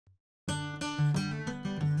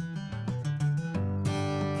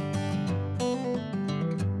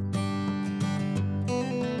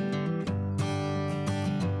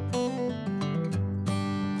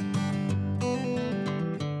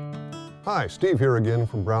Hi, Steve here again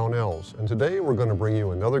from Brownells, and today we're going to bring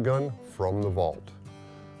you another gun from the vault.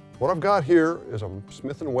 What I've got here is a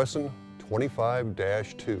Smith Wesson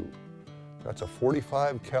 25-2. That's a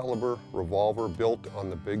 .45 caliber revolver built on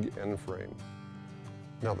the big end frame.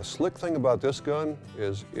 Now the slick thing about this gun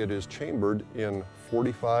is it is chambered in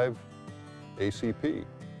 .45 ACP,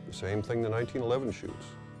 the same thing the 1911 shoots.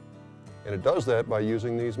 And it does that by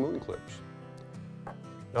using these moon clips.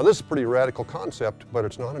 Now this is a pretty radical concept, but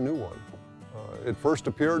it's not a new one. It first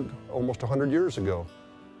appeared almost 100 years ago,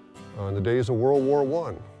 in the days of World War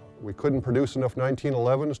I. We couldn't produce enough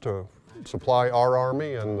 1911s to supply our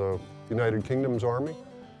Army and the United Kingdom's Army.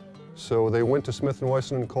 So they went to Smith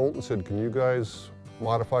Wesson and Colt and said, can you guys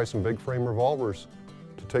modify some big frame revolvers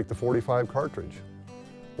to take the .45 cartridge?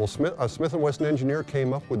 Well, a Smith Wesson engineer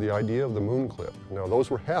came up with the idea of the moon clip. Now those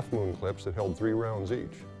were half moon clips that held 3 rounds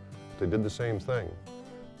each. They did the same thing.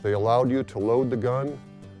 They allowed you to load the gun,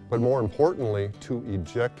 but more importantly, to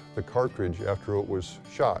eject the cartridge after it was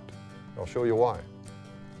shot. I'll show you why.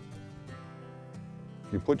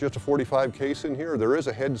 If you put just a .45 case in here, there is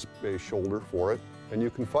a headspace shoulder for it, and you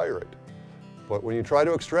can fire it. But when you try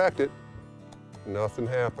to extract it, nothing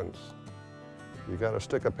happens. You got to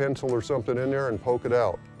stick a pencil or something in there and poke it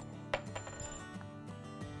out.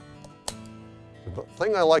 The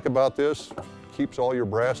thing I like about this, keeps all your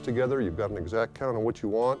brass together. You've got an exact count of what you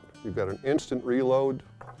want. You've got an instant reload.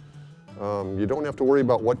 You don't have to worry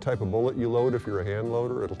about what type of bullet you load if you're a hand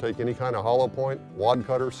loader. It'll take any kind of hollow point, wad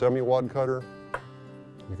cutter, semi-wad cutter.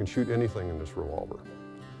 You can shoot anything in this revolver.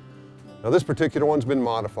 Now this particular one's been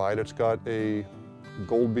modified. It's got a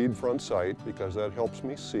gold bead front sight because that helps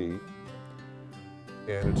me see.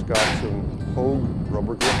 And it's got some Hogue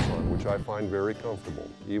rubber grips on, which I find very comfortable.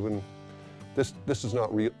 Even this does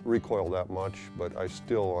not recoil that much, but I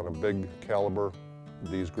still, on a big caliber,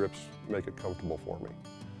 these grips make it comfortable for me.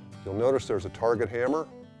 You'll notice there's a target hammer,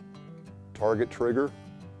 target trigger.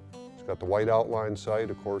 It's got the white outline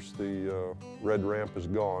sight. Of course, the red ramp is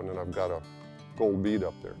gone, and I've got a gold bead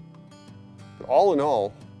up there. But all in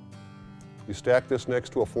all, you stack this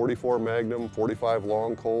next to a .44 Magnum, .45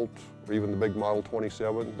 Long Colt, or even the big Model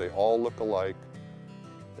 27. They all look alike.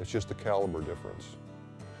 It's just the caliber difference.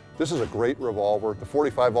 This is a great revolver. The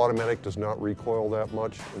 .45 automatic does not recoil that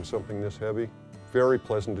much in something this heavy. Very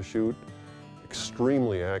pleasant to shoot,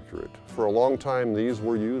 extremely accurate. For a long time, these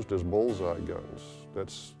were used as bullseye guns.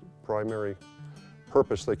 That's the primary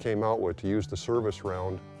purpose they came out with, to use the service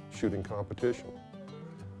round shooting competition.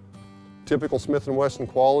 Typical Smith & Wesson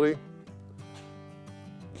quality,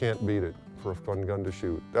 can't beat it for a fun gun to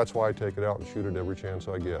shoot. That's why I take it out and shoot it every chance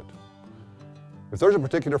I get. If there's a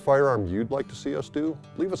particular firearm you'd like to see us do,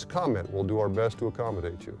 leave us a comment. We'll do our best to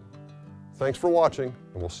accommodate you. Thanks for watching,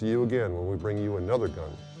 and we'll see you again when we bring you another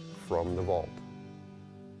gun from the vault.